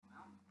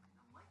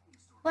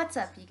What's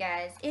up, you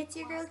guys? It's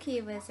your girl Key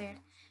Wizard.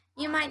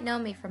 You might know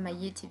me from my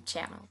YouTube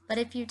channel, but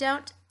if you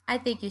don't, I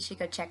think you should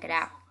go check it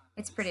out.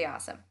 It's pretty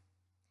awesome.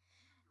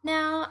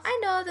 Now, I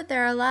know that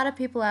there are a lot of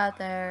people out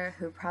there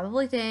who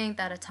probably think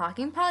that a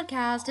talking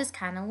podcast is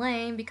kind of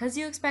lame because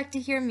you expect to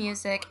hear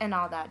music and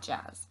all that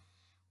jazz.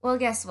 Well,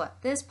 guess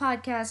what? This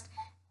podcast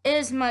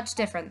is much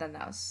different than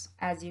those,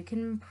 as you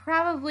can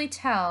probably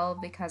tell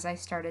because I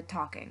started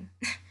talking.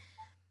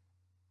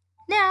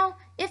 Now,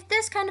 if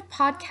this kind of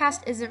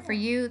podcast isn't for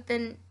you,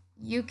 then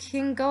you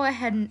can go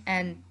ahead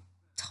and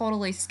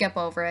totally skip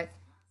over it.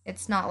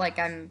 It's not like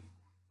I'm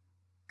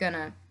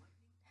gonna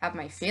have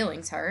my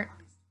feelings hurt.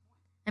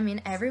 I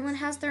mean, everyone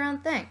has their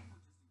own thing.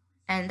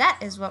 And that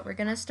is what we're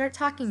gonna start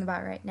talking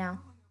about right now.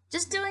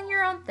 Just doing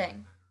your own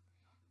thing.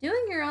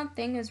 Doing your own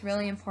thing is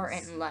really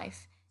important in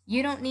life.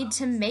 You don't need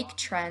to make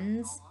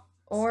trends,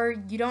 or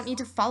you don't need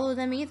to follow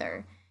them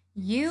either.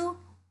 You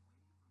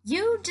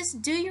You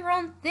just do your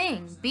own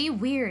thing. Be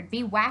weird,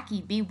 be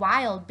wacky, be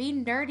wild, be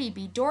nerdy,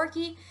 be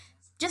dorky.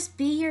 Just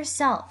be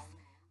yourself.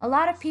 A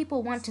lot of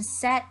people want to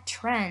set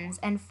trends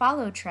and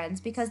follow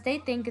trends because they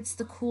think it's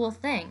the cool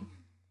thing.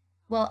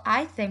 Well,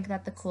 I think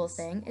that the cool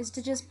thing is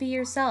to just be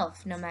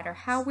yourself, no matter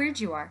how weird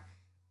you are.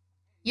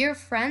 Your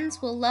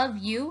friends will love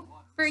you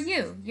for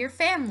you. Your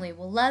family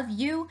will love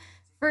you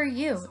for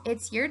you.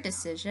 It's your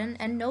decision,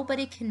 and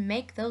nobody can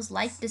make those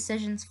life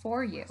decisions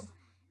for you.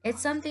 It's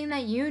something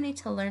that you need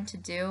to learn to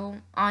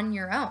do on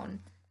your own,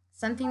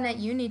 something that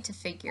you need to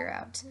figure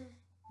out.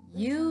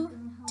 You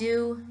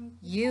do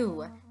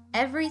you.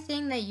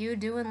 Everything that you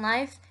do in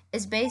life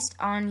is based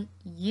on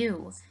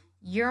you,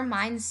 your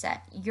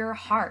mindset, your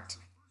heart,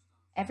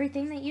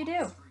 everything that you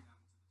do.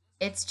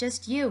 It's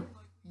just you.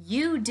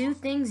 You do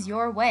things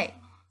your way.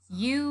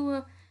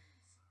 You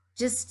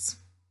just,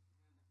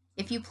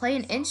 if you play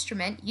an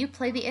instrument, you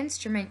play the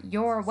instrument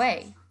your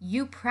way.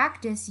 You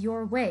practice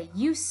your way.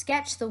 You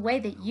sketch the way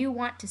that you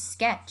want to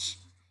sketch.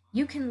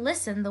 You can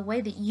listen the way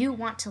that you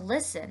want to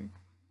listen.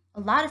 A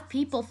lot of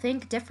people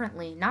think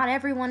differently. Not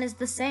everyone is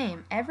the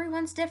same.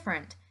 Everyone's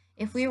different.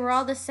 If we were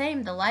all the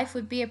same, the life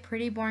would be a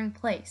pretty boring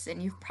place.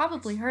 And you've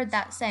probably heard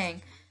that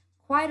saying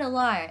quite a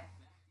lot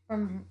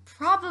from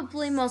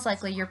probably most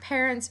likely your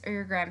parents or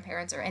your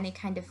grandparents or any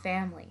kind of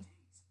family.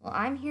 Well,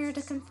 I'm here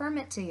to confirm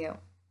it to you.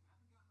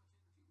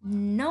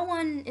 No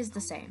one is the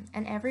same,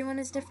 and everyone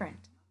is different.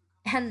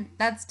 And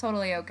that's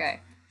totally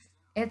okay.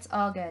 It's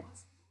all good.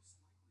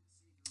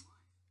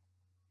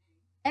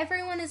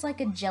 Everyone is like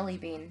a jelly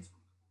bean.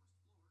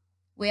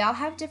 We all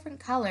have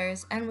different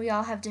colors, and we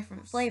all have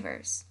different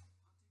flavors.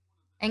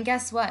 And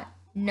guess what?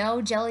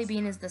 No jelly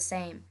bean is the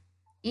same.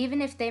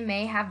 Even if they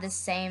may have the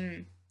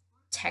same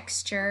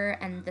texture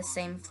and the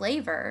same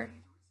flavor,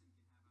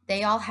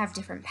 they all have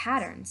different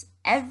patterns.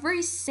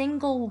 Every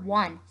single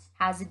one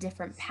has a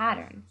different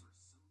pattern.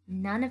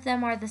 None of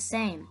them are the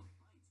same.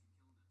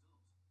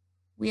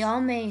 We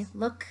all may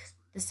look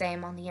the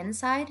same on the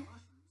inside,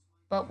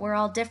 but we're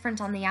all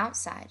different on the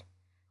outside.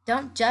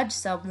 Don't judge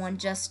someone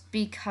just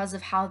because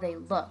of how they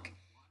look.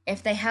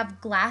 If they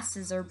have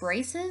glasses or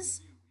braces,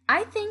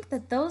 I think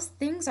that those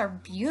things are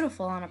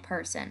beautiful on a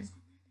person.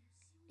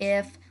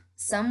 If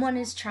someone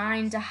is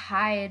trying to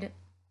hide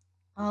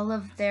all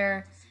of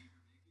their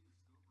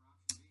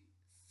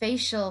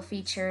facial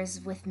features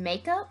with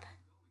makeup,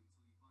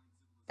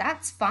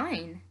 that's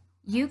fine.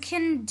 You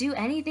can do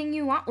anything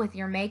you want with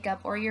your makeup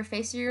or your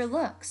face or your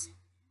looks.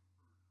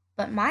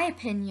 But my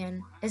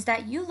opinion is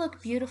that you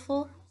look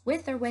beautiful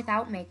with or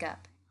without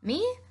makeup.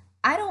 Me?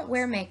 I don't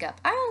wear makeup.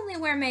 I only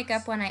wear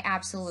makeup when I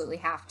absolutely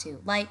have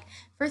to, like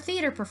for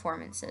theater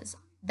performances.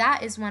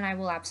 That is when I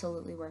will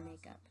absolutely wear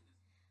makeup.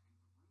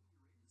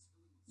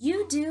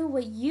 You do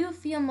what you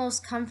feel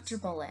most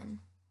comfortable in.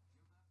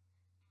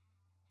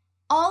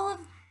 All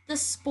of the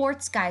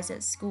sports guys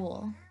at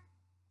school,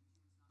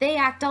 they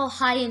act all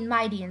high and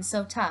mighty and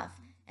so tough.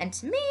 And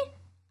to me,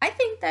 I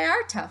think they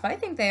are tough. I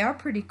think they are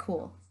pretty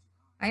cool.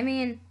 I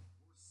mean,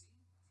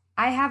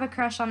 I have a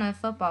crush on a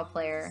football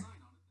player.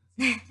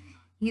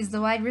 He's the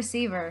wide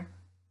receiver.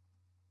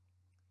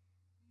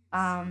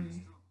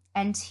 Um,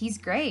 and he's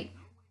great.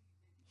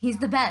 He's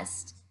the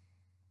best.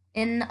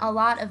 In a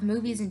lot of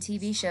movies and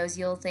TV shows,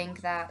 you'll think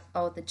that,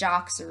 oh, the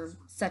jocks are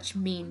such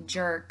mean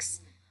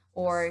jerks,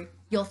 or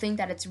you'll think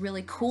that it's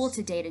really cool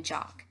to date a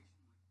jock.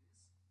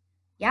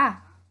 Yeah,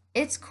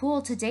 it's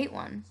cool to date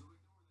one,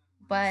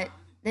 but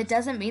that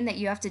doesn't mean that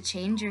you have to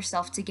change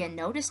yourself to get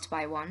noticed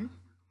by one.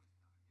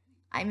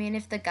 I mean,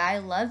 if the guy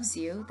loves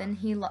you, then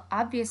he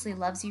obviously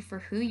loves you for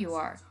who you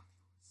are,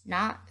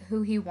 not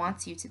who he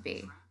wants you to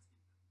be.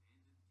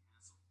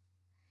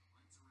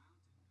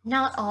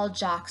 Not all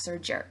jocks are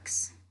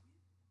jerks.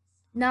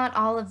 Not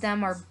all of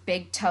them are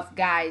big tough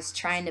guys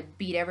trying to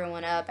beat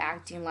everyone up,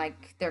 acting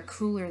like they're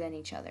cooler than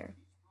each other.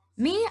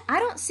 Me, I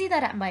don't see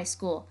that at my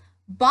school.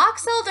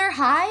 Box Elder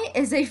High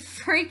is a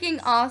freaking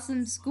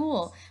awesome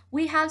school.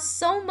 We have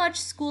so much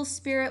school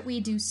spirit, we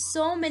do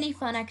so many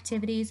fun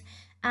activities,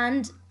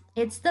 and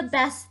it's the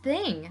best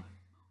thing.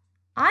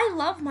 I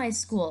love my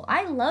school.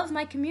 I love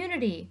my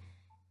community.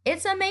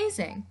 It's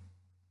amazing.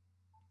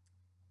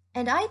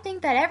 And I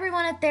think that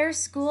everyone at their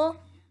school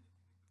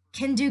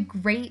can do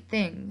great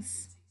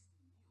things.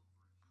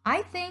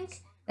 I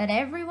think that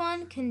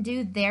everyone can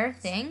do their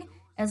thing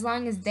as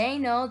long as they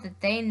know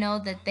that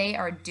they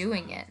are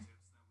doing it.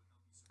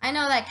 I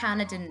know that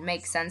kind of didn't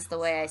make sense the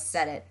way I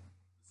said it,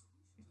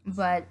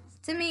 but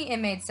to me it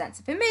made sense.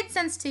 If it made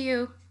sense to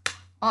you,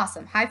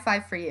 awesome. High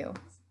five for you.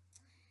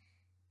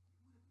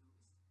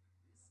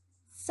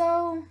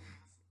 So,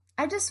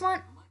 I just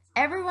want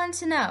everyone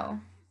to know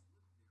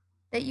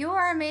that you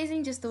are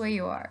amazing just the way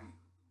you are.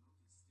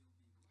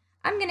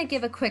 I'm going to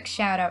give a quick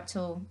shout out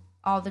to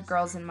all the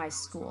girls in my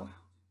school.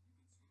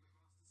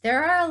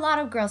 There are a lot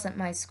of girls at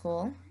my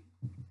school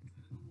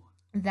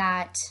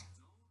that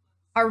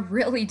are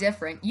really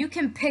different. You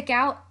can pick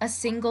out a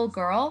single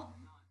girl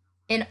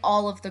in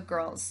all of the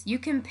girls. You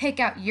can pick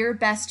out your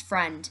best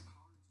friend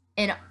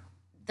in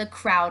the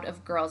crowd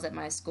of girls at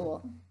my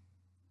school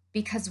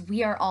because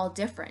we are all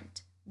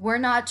different. We're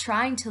not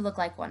trying to look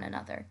like one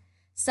another.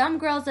 Some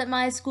girls at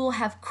my school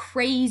have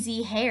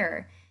crazy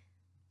hair.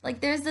 Like,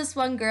 there's this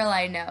one girl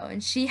I know,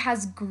 and she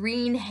has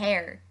green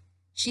hair.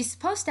 She's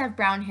supposed to have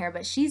brown hair,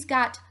 but she's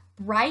got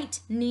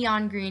bright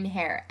neon green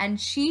hair, and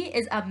she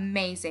is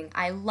amazing.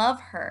 I love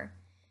her.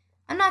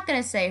 I'm not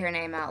going to say her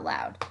name out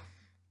loud,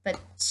 but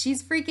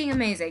she's freaking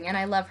amazing, and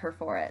I love her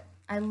for it.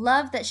 I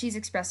love that she's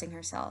expressing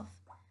herself.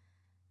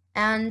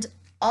 And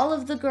all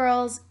of the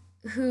girls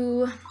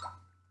who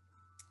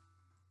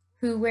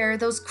wear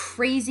those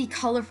crazy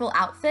colorful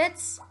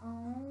outfits,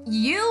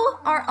 you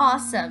are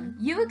awesome.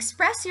 You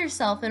express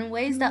yourself in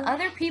ways that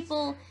other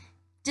people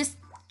just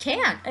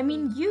can't. I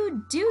mean,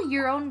 you do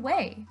your own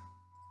way.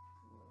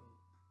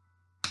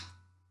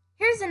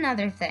 Here's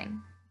another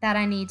thing that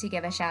I need to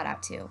give a shout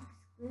out to.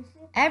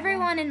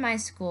 Everyone in my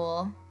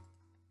school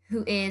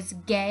who is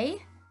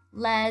gay,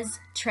 les,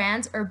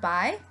 trans, or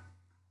bi,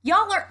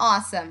 y'all are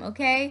awesome,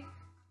 okay?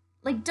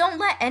 Like, don't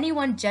let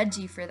anyone judge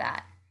you for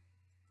that.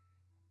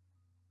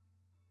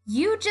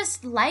 You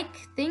just like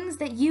things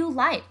that you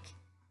like.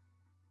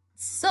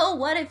 So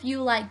what if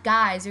you like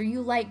guys, or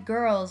you like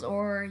girls,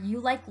 or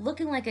you like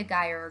looking like a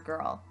guy or a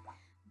girl?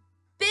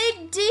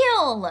 Big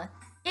deal!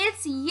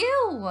 It's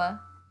you!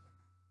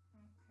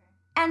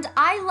 And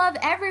I love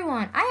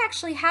everyone. I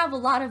actually have a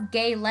lot of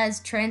gay, les,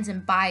 trans,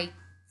 and bi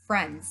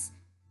friends.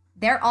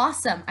 They're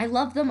awesome. I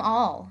love them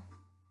all.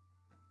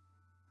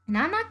 And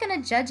I'm not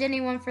gonna judge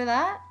anyone for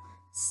that.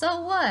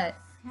 So what?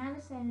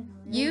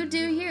 You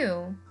do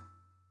you.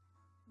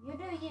 You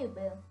do you,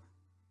 Bill.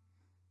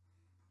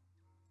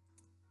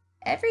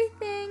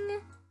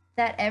 Everything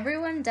that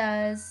everyone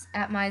does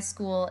at my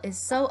school is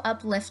so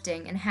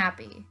uplifting and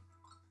happy.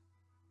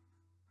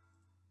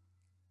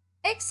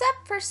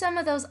 Except for some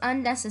of those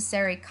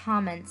unnecessary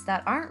comments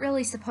that aren't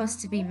really supposed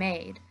to be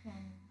made.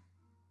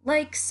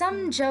 Like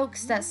some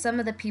jokes that some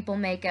of the people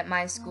make at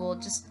my school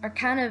just are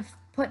kind of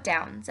put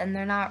downs and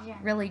they're not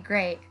really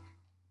great.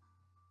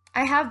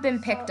 I have been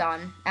picked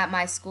on at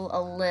my school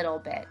a little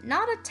bit.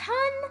 Not a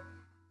ton,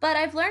 but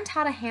I've learned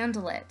how to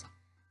handle it.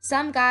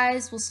 Some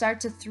guys will try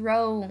to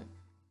throw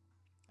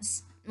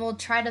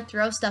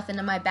stuff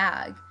into my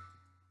bag.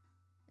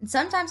 And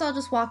sometimes I'll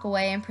just walk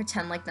away and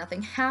pretend like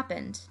nothing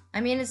happened. I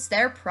mean, it's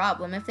their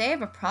problem. If they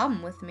have a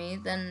problem with me,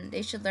 then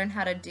they should learn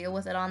how to deal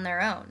with it on their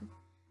own.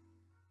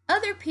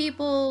 Other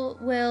people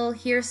will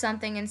hear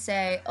something and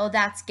say, oh,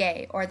 that's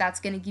gay, or that's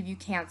going to give you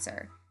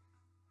cancer.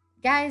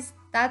 Guys,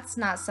 that's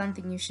not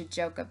something you should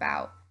joke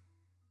about.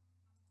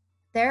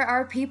 There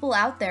are people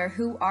out there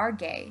who are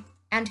gay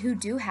and who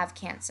do have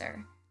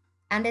cancer.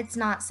 And it's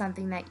not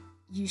something that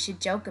you should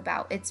joke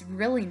about. It's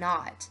really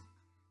not.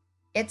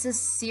 It's a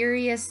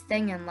serious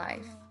thing in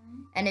life.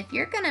 And if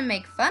you're gonna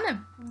make fun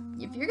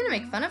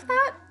of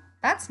that,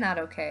 that's not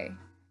okay.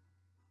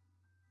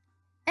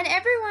 And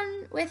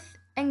everyone with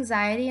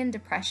anxiety and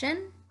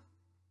depression,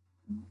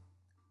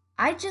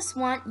 I just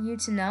want you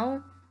to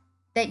know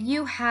that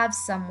you have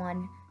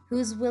someone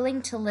who's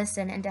willing to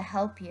listen and to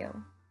help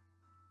you.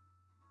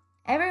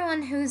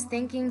 Everyone who's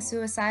thinking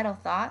suicidal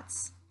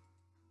thoughts,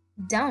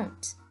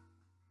 don't.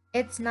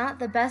 It's not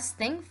the best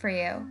thing for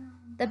you.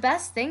 The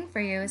best thing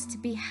for you is to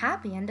be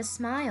happy and to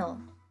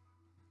smile.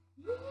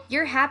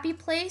 Your happy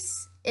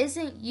place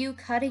isn't you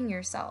cutting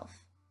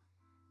yourself.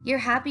 Your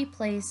happy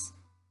place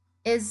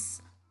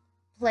is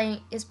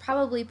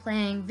probably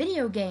playing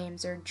video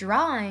games or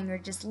drawing or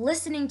just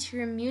listening to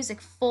your music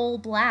full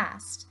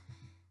blast,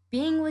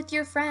 being with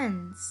your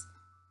friends.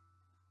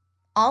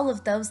 All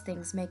of those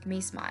things make me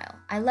smile.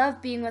 I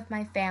love being with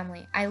my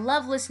family. I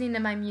love listening to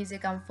my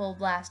music on full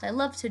blast. I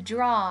love to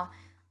draw.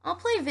 I'll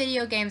play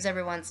video games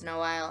every once in a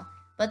while.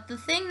 But the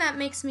thing that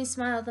makes me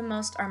smile the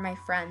most are my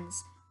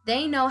friends.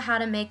 They know how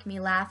to make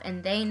me laugh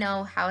and they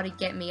know how to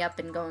get me up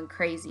and going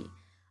crazy.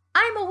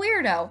 I'm a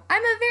weirdo.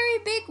 I'm a very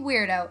big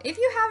weirdo. If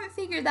you haven't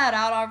figured that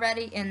out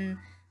already in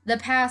the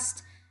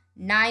past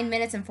 9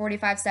 minutes and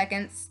 45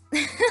 seconds,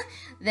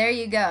 there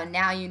you go.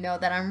 Now you know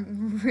that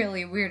I'm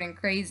really weird and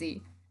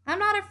crazy. I'm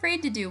not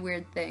afraid to do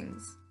weird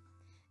things.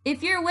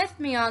 If you're with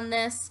me on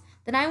this,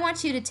 then I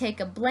want you to take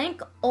a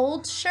blank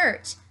old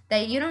shirt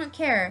that you don't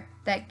care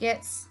that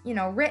gets,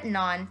 written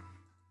on.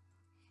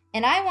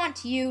 And I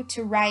want you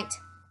to write,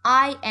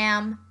 I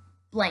am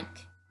blank,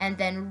 and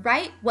then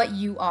write what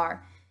you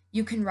are.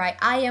 You can write,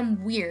 I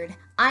am weird,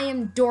 I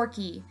am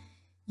dorky.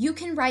 You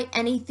can write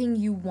anything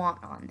you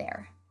want on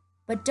there,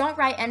 but don't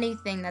write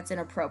anything that's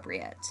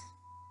inappropriate.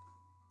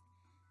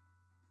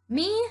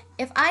 Me,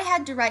 if I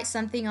had to write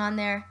something on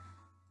there,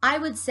 I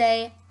would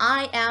say,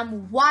 I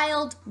am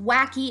wild,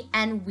 wacky,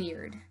 and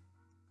weird.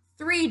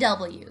 3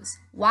 W's.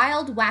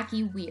 Wild,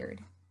 wacky,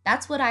 weird.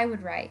 That's what I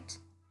would write.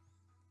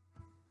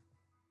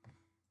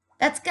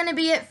 That's going to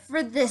be it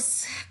for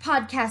this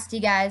podcast, you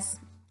guys.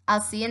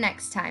 I'll see you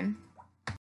next time.